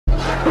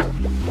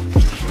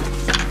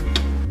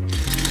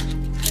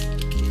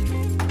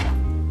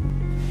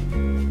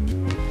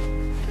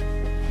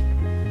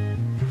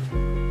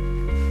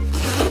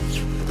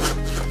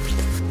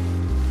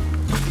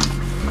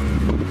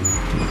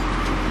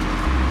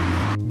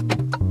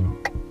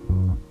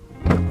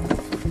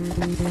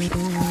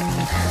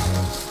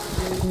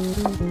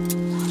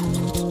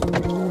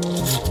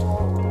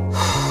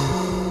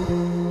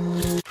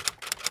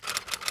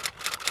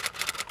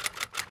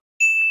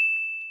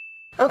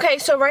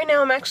so right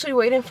now I'm actually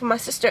waiting for my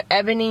sister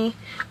Ebony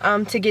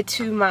to get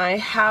to my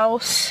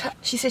house.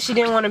 She said she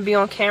didn't want to be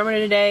on camera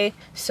today,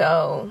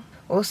 so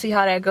we'll see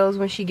how that goes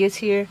when she gets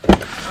here.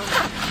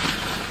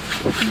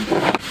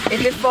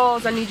 If it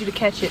falls, I need you to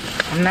catch it.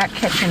 I'm not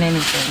catching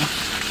anything.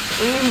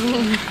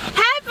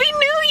 Happy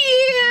New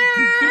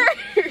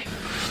Year!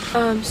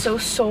 I'm so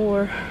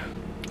sore.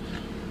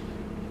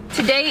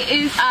 Today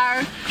is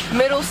our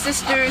middle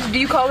sister's, do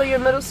you call her your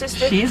middle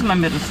sister? She is my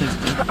middle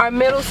sister. Our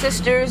middle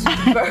sister's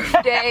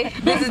birthday.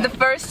 This is the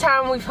first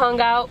time we've hung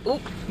out.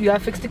 Oop, you gotta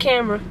fix the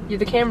camera. You're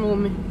the camera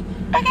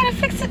woman. I gotta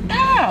fix it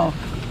how?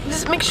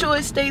 Just make sure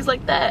it stays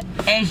like that.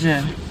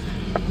 Asia.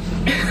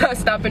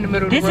 Stop in the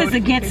middle of the road. This is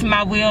against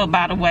my will,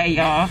 by the way,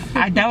 y'all.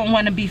 I don't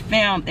want to be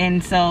filmed,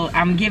 and so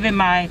I'm giving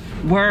my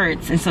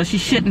words, and so she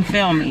shouldn't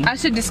film me. I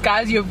should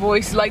disguise your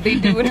voice like they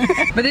do.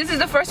 But this is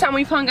the first time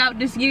we've hung out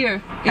this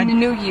year, in the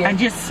new year. I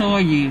just saw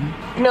you.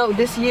 No,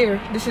 this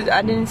year.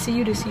 I didn't see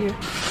you this year.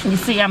 You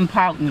see, I'm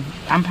pouting.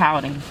 I'm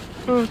pouting.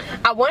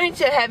 I wanted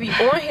to have you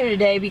on here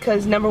today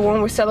because number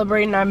one, we're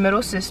celebrating our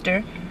middle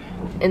sister,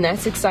 and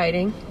that's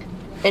exciting.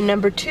 And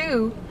number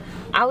two,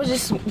 I was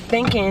just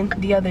thinking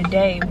the other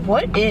day,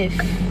 what if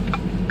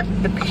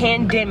the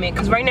pandemic,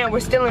 because right now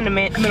we're still in the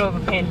middle of a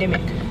pandemic.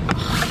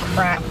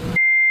 Crap.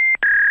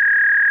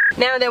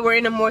 Now that we're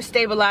in a more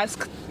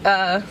stabilized,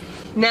 now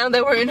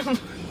that we're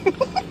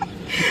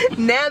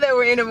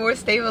in a more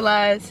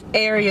stabilized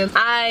area,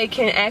 I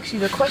can ask you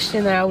the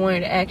question that I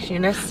wanted to ask you.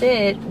 And I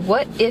said,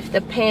 what if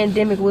the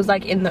pandemic was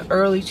like in the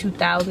early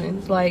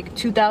 2000s, like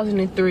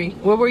 2003?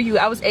 Where were you?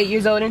 I was 8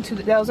 years old in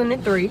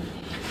 2003.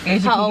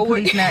 How old were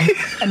you?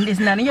 And it's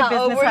none of your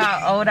business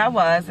how old I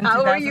was in 2003. How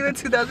old were you in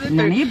 2003?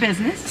 None of your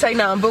business. Say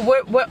no, but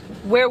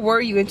where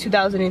were you in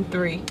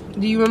 2003?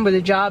 Do you remember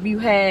the job you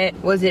had?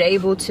 Was it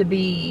able to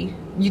be,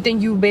 you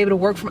think you would be able to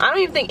work from, I don't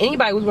even think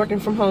anybody was working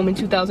from home in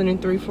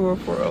 2003 for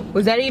real.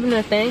 Was that even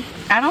a thing?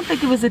 I don't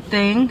think it was a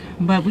thing,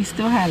 but we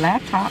still had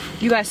laptops.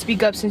 You guys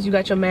speak up since you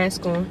got your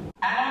mask on.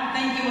 I don't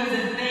think it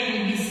was a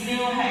thing, we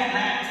still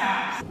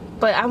had laptops.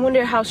 But I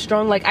wonder how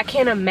strong, like I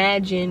can't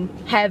imagine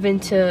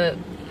having to,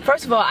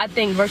 first of all, I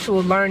think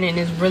virtual learning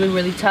is really,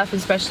 really tough,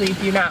 especially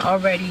if you're not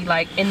already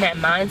like in that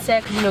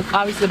mindset. Cause you know,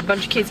 obviously a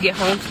bunch of kids get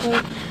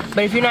homeschooled,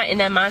 but if you're not in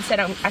that mindset,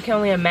 I can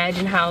only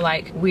imagine how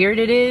like weird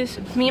it is.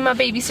 If me and my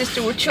baby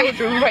sister were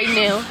children right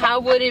now, how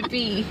would it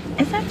be?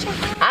 Is that your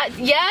mom?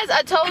 Yes,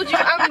 I told you,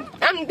 I'm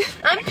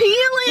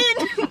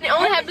peeling. It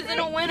only happens in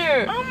the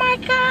winter. Oh my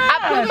God. I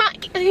put my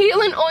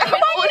healing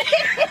ointment on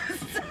it.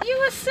 You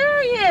were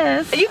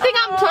serious. You think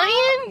I'm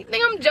playing? You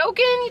think I'm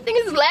joking? You think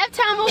it's laugh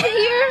time over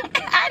here?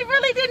 I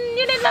really didn't,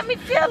 you didn't let me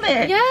feel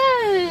it.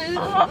 Yes.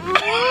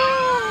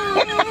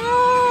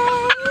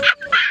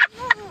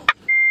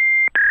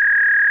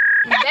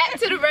 Back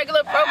to the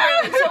regular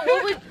program. So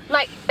what would,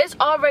 like, it's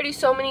already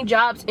so many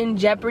jobs in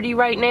jeopardy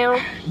right now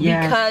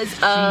because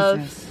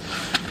of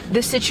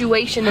the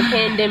situation, the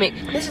pandemic.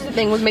 This is the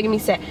thing what's making me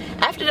sad.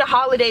 After the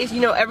holidays, you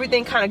know,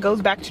 everything kind of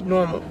goes back to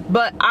normal.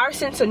 But our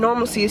sense of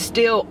normalcy is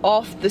still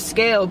off the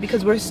scale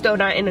because we're still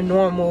not in a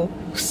normal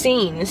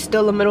scene. It's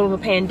still the middle of a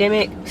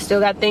pandemic,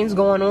 still got things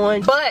going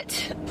on.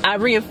 But I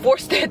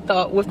reinforced that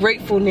thought with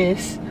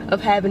gratefulness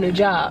of having a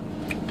job.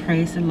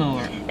 Praise the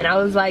Lord. And I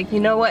was like, you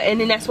know what?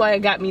 And then that's why it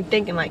got me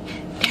thinking, like,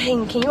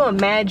 dang, can you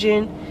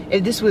imagine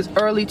if this was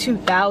early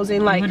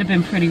 2000? Like, it would have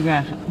been pretty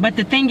rough. But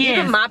the thing is,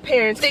 even my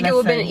parents think it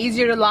would have been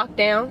easier to lock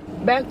down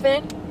back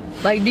then.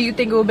 Like, do you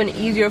think it would have been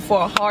easier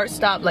for a hard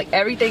stop? Like,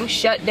 everything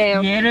shut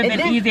down. Yeah, it would have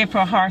been easier for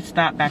a hard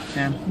stop back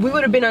then. We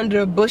would have been under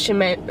a Bush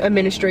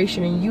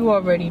administration, and you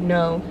already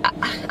know.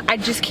 I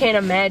just can't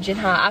imagine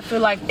how. I feel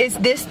like, is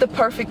this the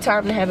perfect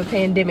time to have a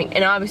pandemic?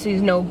 And obviously,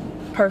 there's no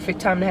perfect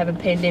time to have a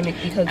pandemic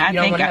because you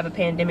don't want to have a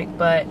pandemic,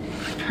 but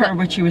per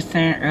what you were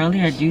saying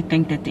earlier, I do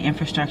think that the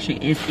infrastructure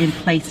is in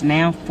place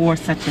now for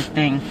such a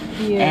thing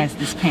as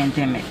this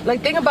pandemic.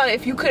 Like, think about it,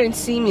 if you couldn't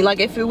see me,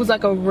 like if it was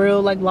like a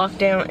real like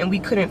lockdown and we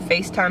couldn't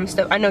FaceTime and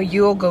stuff, I know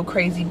you'll go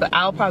crazy, but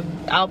I'll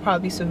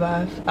probably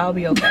survive. I'll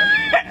be okay.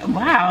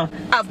 Wow.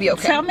 I'll be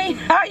okay. Tell me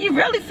how you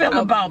really feel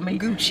about me.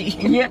 Gucci.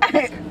 Yeah.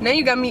 Now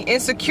you got me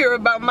insecure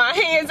about my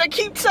hands. I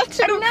keep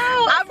touching them.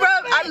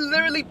 I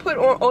literally put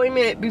on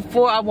ointment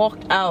before I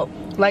walked out.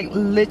 Like,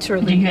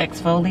 literally. Do you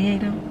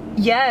exfoliate them?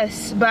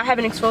 Yes, but I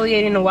haven't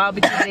exfoliated in a while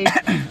because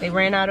they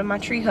ran out of my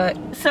tree hut.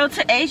 So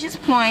to Asia's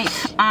point,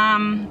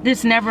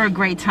 there's never a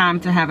great time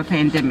to have a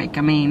pandemic.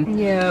 I mean,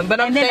 yeah, but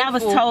I'm thankful. I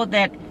was told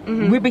that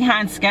we're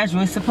behind schedule.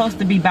 It's supposed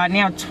to be by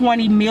now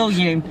 20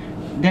 million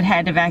that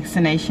had the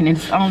vaccination, and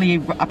it's only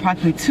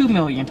approximately 2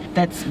 million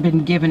that's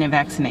been given a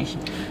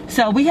vaccination.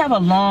 So we have a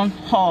long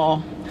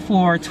haul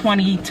for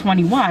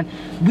 2021.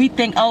 We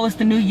think, oh, it's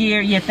the new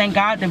year. Yeah, thank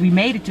God that we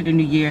made it to the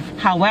new year.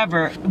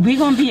 However, we're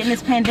going to be in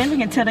this pandemic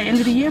until the end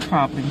of the year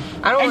probably.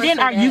 And then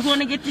are you going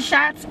to get the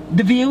shots?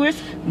 The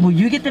viewers, will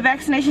you get the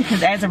vaccination?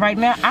 Because as of right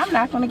now, I'm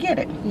not going to get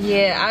it.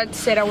 Yeah, I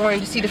said I wanted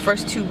to see the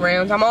first 2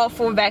 rounds. I'm all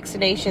for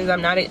vaccinations.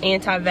 I'm not an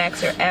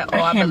anti-vaxxer at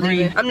all. I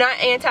believe I'm not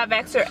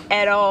anti-vaxxer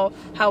at all.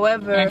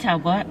 However, anti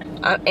what?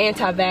 I'm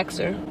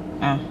anti-vaxxer.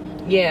 Oh.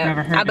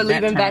 Yeah, I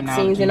believe in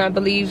vaccines, and I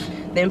believe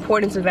the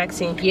importance of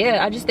vaccines.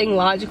 Yeah, I just think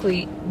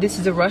logically this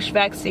is a rush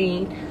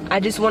vaccine. I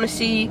just want to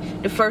see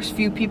the first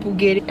few people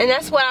get it, and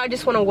that's why I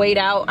just want to wait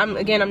out. I'm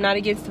not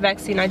against the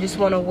vaccine. I just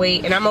want to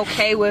wait, and I'm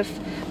okay with,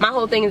 my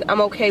whole thing is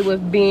I'm okay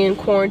with being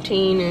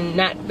quarantined and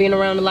not being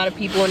around a lot of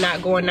people and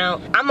not going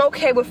out. I'm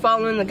okay with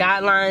following the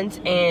guidelines,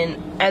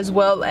 and as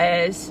well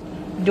as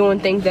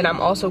doing things that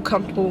I'm also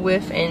comfortable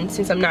with. And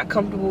since I'm not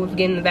comfortable with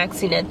getting the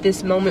vaccine at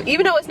this moment,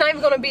 even though it's not even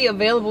going to be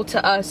available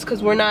to us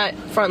because we're not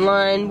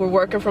frontline, we're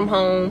working from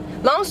home.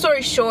 Long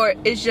story short,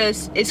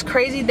 it's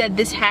crazy that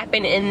this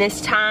happened in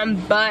this time,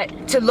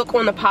 but to look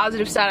on the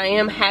positive side, I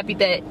am happy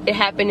that it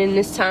happened in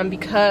this time,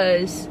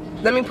 because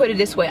let me put it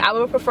this way, I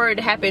would prefer it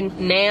to happen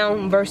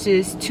now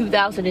versus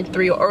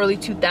 2003 or early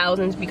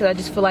 2000s, because I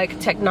just feel like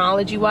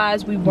technology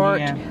wise we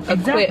weren't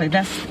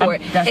equipped for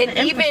it. And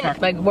even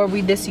like, were we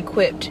this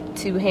equipped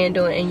to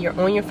handle it? And you're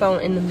on your phone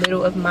in the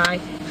middle of my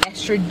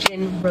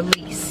estrogen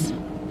release.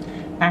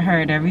 I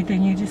heard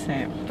everything you just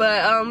said.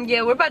 But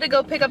yeah, we're about to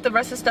go pick up the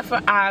rest of the stuff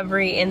for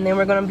Ivory, and then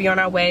we're gonna be on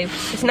our way.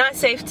 It's not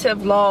safe to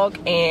vlog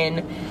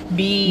and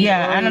be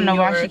I don't know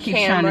why she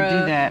keeps trying to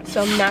do that.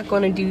 So I'm not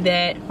gonna do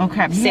that.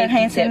 Okay, you have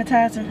hand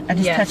sanitizer? I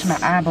just touched my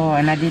eyeball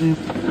and I didn't.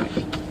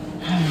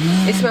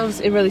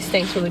 Oh, it really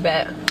stinks really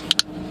bad.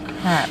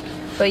 Crap.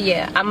 But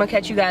yeah, I'm gonna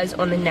catch you guys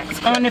on the next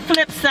clip. On the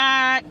flip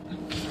side.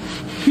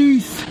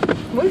 Peace.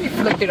 What if you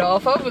flipped it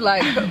off? I would be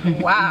like,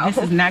 wow.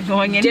 This is not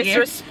going in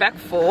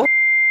disrespectful.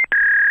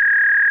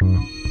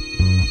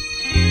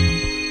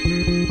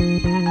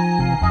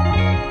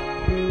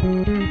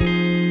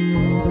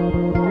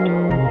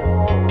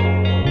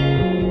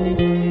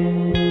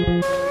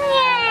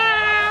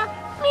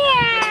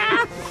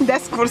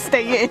 That's gonna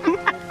stay in.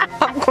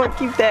 I'm gonna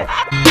keep that.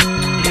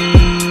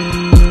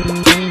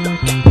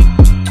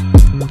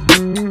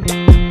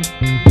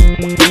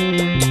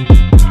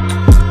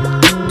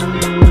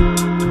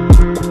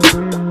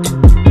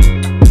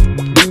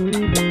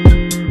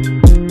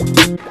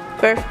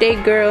 Birthday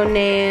girl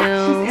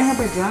now. She's in her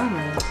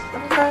pajamas.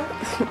 Okay.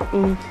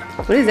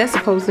 What is that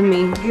supposed to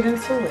mean? Get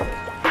into it.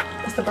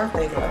 It's the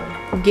birthday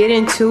girl. Get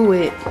into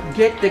it.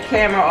 Get the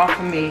camera off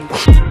of me.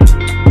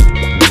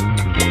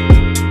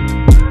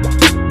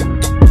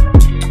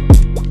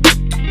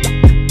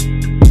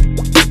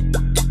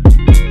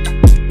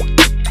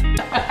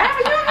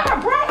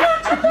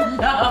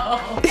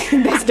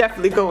 That's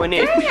definitely going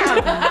in.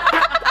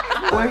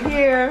 We're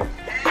here.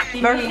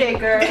 Birthday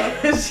girl.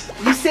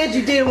 You said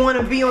you didn't want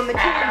to be on the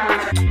camera.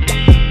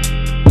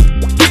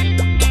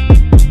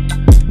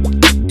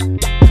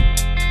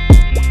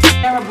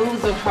 Her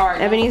boobs are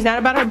hard. Ebony, it's not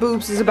about her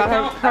boobs, it's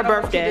about her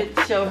birthday.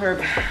 Show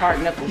her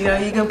hard nipples. You know,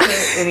 you can put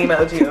an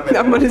emoji over it.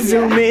 I'm gonna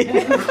zoom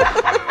in.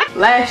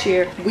 Last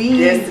year,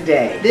 this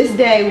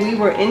day we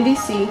were in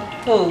DC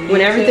when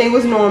everything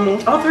was normal.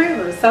 All three of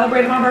us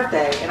celebrated my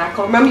birthday, and I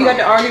called. Remember, you got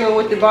the argument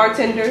with the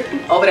bartender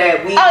over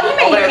that week. Oh, you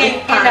mean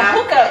in the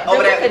hookah?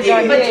 Over that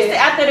joint, but you said,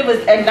 I thought it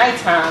was at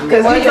nighttime.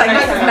 Because he was like,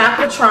 "This is not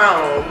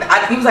Patron."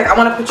 He was like, "I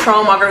want a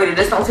Patron margarita.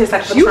 This don't taste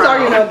like Patron." You was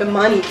arguing about the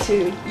money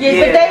too.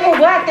 Yeah, but they were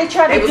whack. They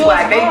tried to do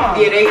it wrong.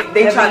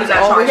 They tried to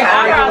not charge. Your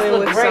eyebrows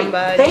look great.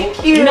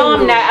 Thank you. No,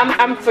 I'm not.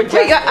 I'm for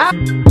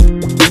justice.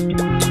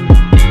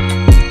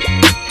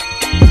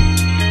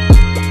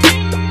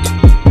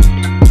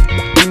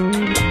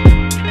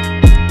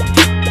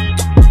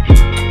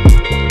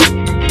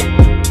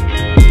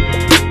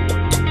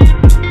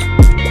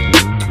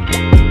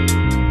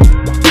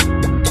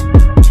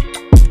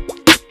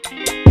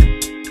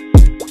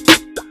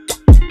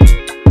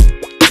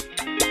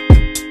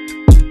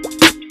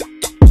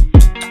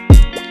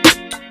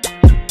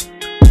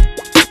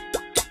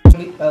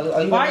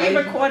 Why are you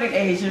recording,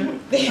 Asia?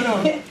 Hold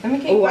on. Let me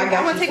keep. I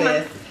want to take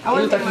my. I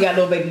want to like you got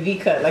a little baby V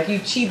cut, like you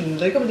cheating.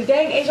 Like, come to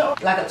dang, Asia.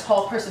 Like a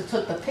tall person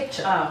took the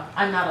picture.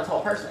 I'm not a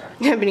tall person.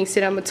 Ebony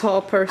said I'm a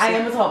tall person. I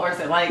am a tall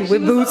person, like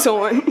with boots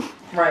on.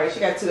 Right,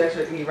 she got 2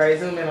 extra feet. Right,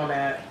 zoom in on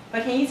that.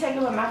 But can you take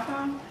it with my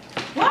phone?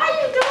 Why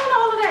are you doing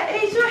all of that,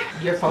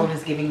 Asia? Your phone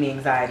is giving me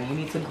anxiety. You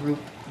need to group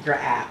your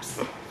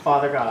apps.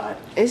 Father God.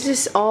 It's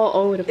just all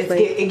over the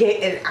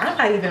place. I'm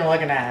not even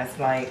organized.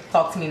 Like,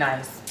 talk to me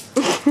nice.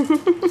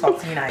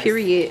 Talk to me nice.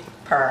 Period.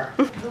 Per.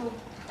 Oh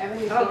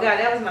God,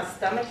 that was my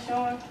stomach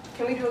showing.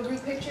 Can we do a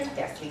group picture?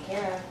 Yes, we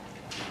can.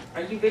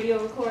 Are you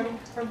video recording?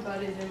 Her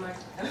butt is in my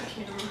camera.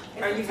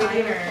 Are you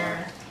video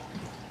recording?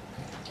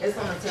 It's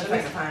on the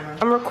 10-second timer.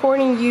 I'm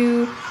recording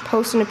you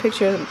posting a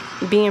picture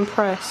of being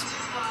pressed.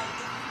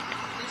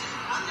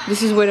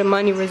 This is where the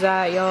money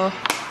reside, y'all.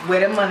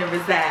 Where the money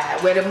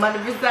reside, where the money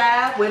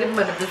reside, where the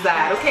money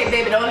reside. Okay,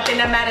 baby, the only thing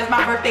that matters is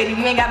my birthday. If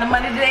you ain't got the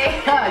money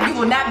today, you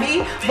will not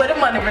be where the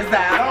money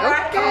reside. All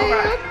right? Okay, all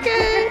right.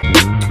 Okay.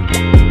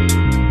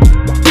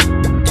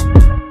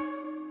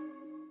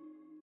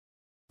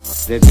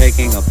 They're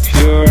taking a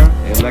pure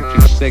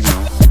electric signal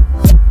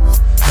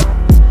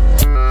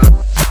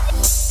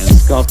and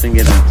sculpting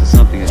it into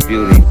something of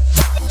beauty.